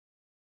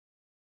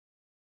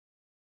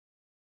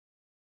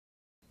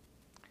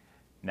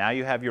Now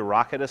you have your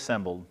rocket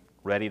assembled,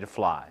 ready to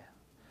fly.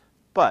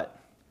 But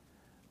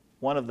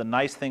one of the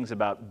nice things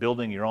about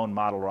building your own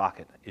model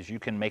rocket is you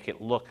can make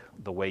it look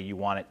the way you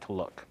want it to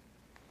look.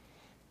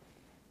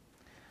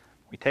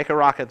 We take a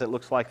rocket that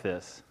looks like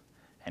this,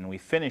 and we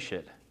finish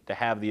it to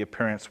have the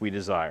appearance we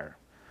desire.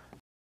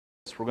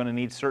 So we're going to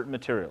need certain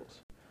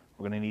materials.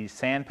 We're going to need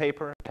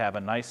sandpaper to have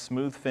a nice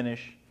smooth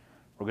finish.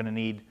 We're going to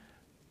need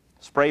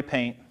spray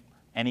paint.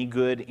 Any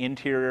good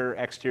interior,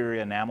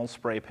 exterior enamel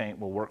spray paint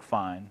will work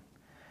fine.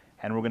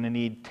 And we're going to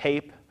need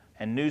tape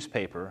and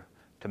newspaper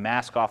to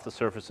mask off the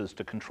surfaces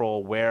to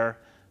control where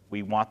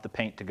we want the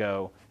paint to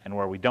go and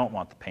where we don't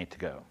want the paint to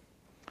go.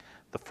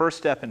 The first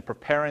step in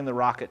preparing the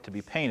rocket to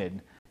be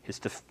painted is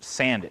to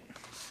sand it.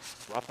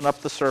 Roughen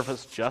up the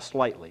surface just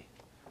lightly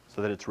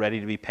so that it's ready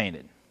to be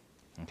painted.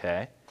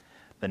 Okay?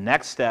 The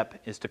next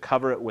step is to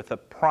cover it with a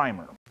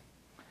primer.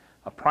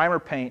 A primer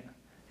paint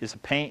is a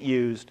paint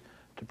used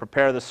to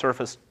prepare the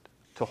surface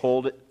to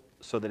hold it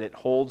so that it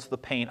holds the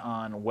paint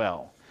on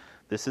well.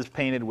 This is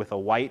painted with a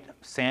white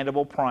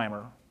sandable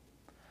primer.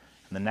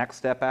 And the next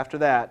step after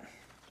that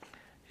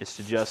is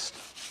to just,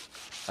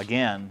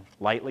 again,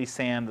 lightly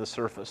sand the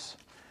surface,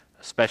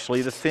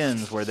 especially the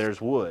fins where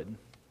there's wood,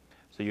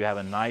 so you have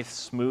a nice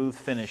smooth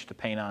finish to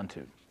paint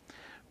onto.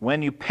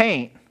 When you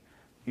paint,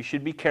 you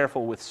should be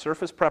careful with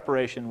surface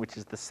preparation, which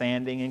is the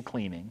sanding and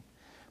cleaning.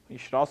 You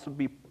should also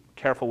be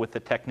careful with the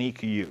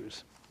technique you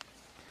use.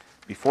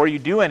 Before you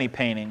do any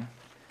painting,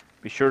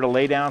 be sure to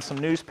lay down some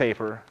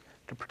newspaper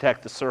to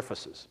protect the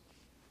surfaces.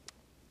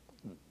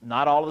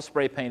 Not all of the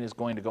spray paint is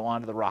going to go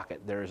onto the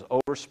rocket. There is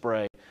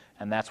overspray,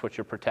 and that's what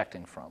you're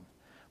protecting from.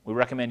 We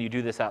recommend you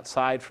do this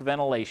outside for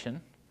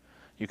ventilation.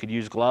 You could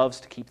use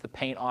gloves to keep the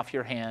paint off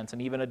your hands,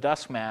 and even a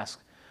dust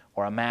mask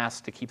or a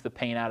mask to keep the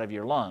paint out of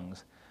your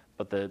lungs.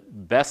 But the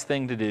best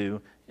thing to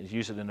do is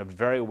use it in a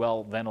very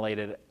well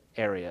ventilated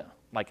area,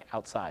 like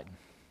outside.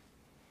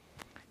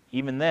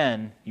 Even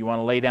then, you want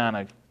to lay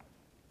down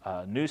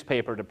a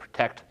newspaper to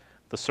protect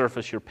the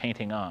surface you're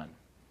painting on.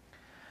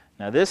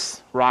 Now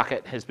this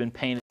rocket has been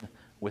painted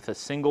with a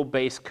single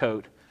base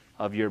coat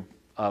of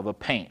a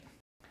paint.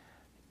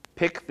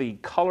 Pick the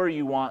color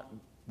you want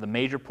the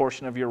major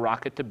portion of your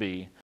rocket to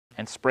be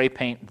and spray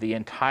paint the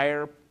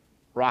entire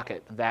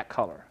rocket that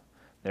color.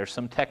 There's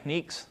some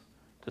techniques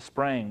to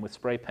spraying with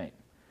spray paint.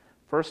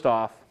 First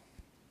off,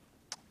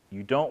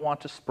 you don't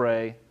want to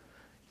spray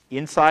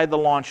inside the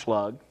launch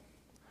lug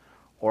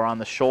or on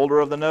the shoulder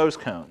of the nose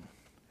cone.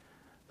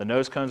 The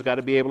nose cone's got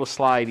to be able to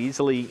slide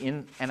easily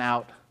in and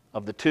out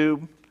of the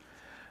tube,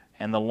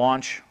 and the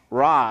launch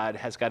rod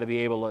has got to be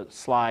able to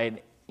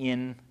slide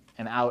in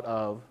and out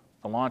of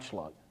the launch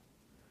lug.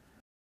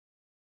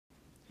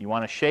 You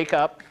want to shake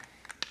up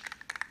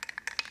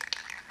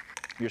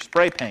your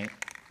spray paint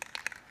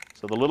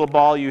so the little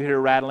ball you hear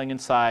rattling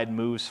inside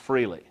moves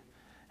freely.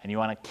 And you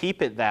want to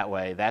keep it that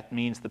way. That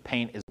means the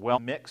paint is well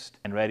mixed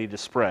and ready to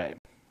spray.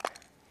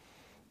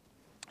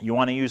 You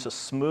want to use a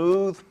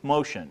smooth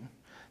motion.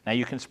 Now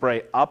you can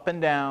spray up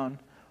and down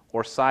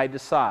or side to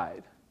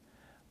side.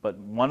 But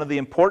one of the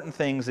important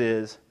things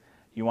is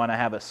you want to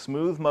have a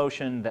smooth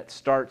motion that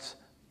starts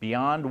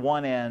beyond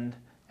one end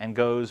and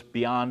goes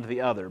beyond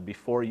the other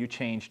before you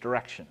change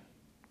direction.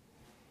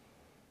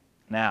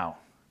 Now,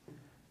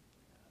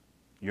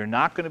 you're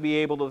not going to be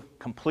able to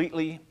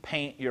completely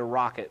paint your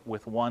rocket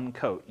with one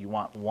coat. You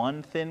want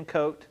one thin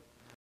coat,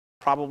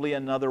 probably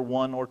another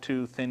one or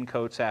two thin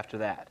coats after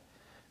that.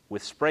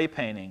 With spray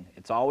painting,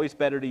 it's always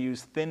better to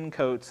use thin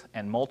coats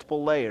and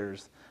multiple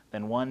layers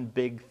than one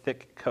big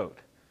thick coat,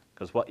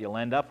 because what you'll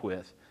end up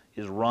with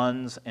is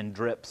runs and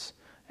drips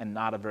and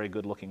not a very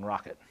good looking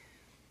rocket.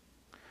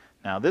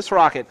 Now this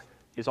rocket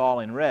is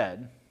all in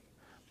red,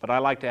 but I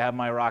like to have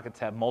my rockets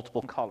have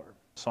multiple colors.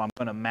 So I'm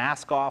going to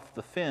mask off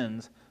the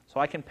fins so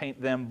I can paint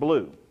them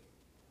blue.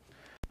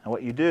 And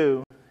what you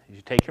do is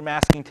you take your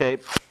masking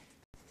tape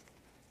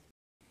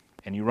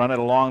and you run it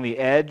along the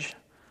edge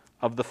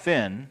of the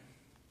fin.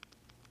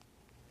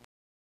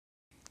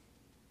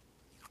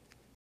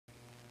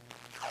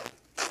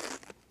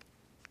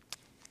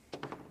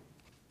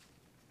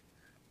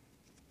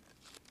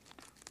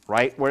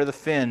 Right where the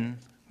fin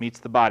meets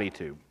the body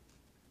tube.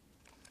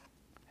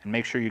 And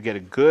make sure you get a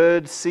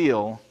good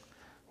seal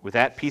with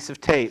that piece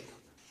of tape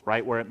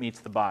right where it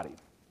meets the body.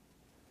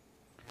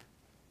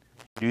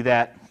 Do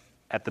that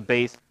at the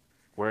base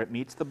where it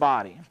meets the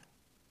body.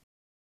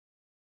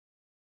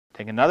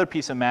 Take another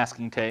piece of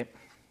masking tape,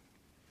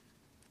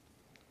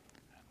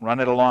 run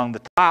it along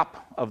the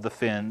top of the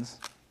fins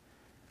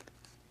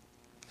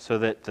so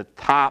that the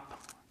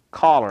top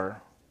collar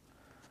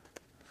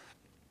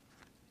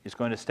is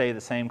going to stay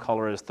the same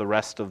color as the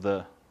rest of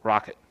the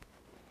rocket.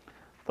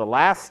 The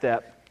last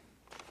step,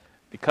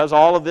 because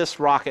all of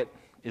this rocket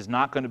is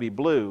not going to be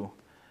blue,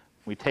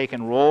 we take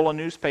and roll a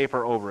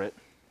newspaper over it.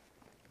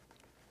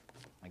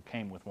 I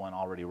came with one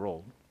already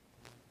rolled.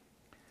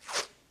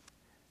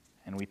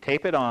 And we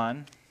tape it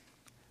on,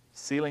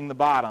 sealing the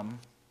bottom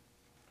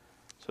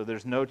so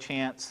there's no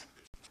chance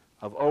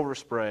of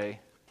overspray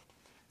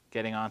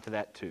getting onto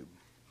that tube.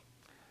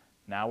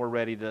 Now we're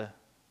ready to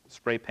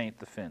spray paint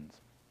the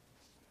fins.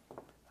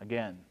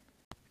 Again,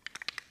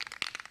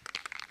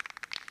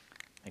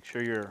 make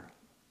sure your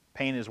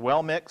paint is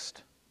well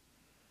mixed.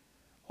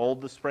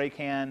 Hold the spray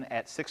can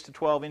at 6 to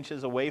 12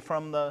 inches away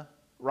from the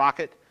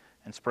rocket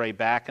and spray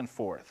back and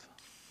forth.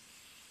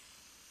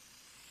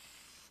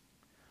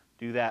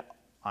 Do that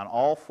on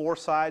all 4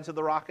 sides of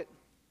the rocket.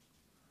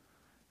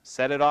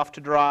 Set it off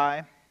to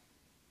dry.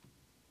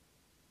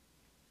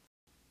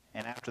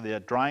 And after the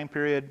drying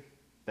period,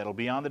 that'll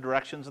be on the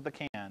directions of the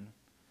can,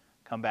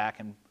 come back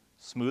and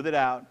smooth it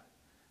out,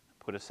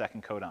 put a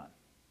second coat on.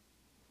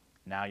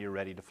 Now you're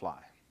ready to fly.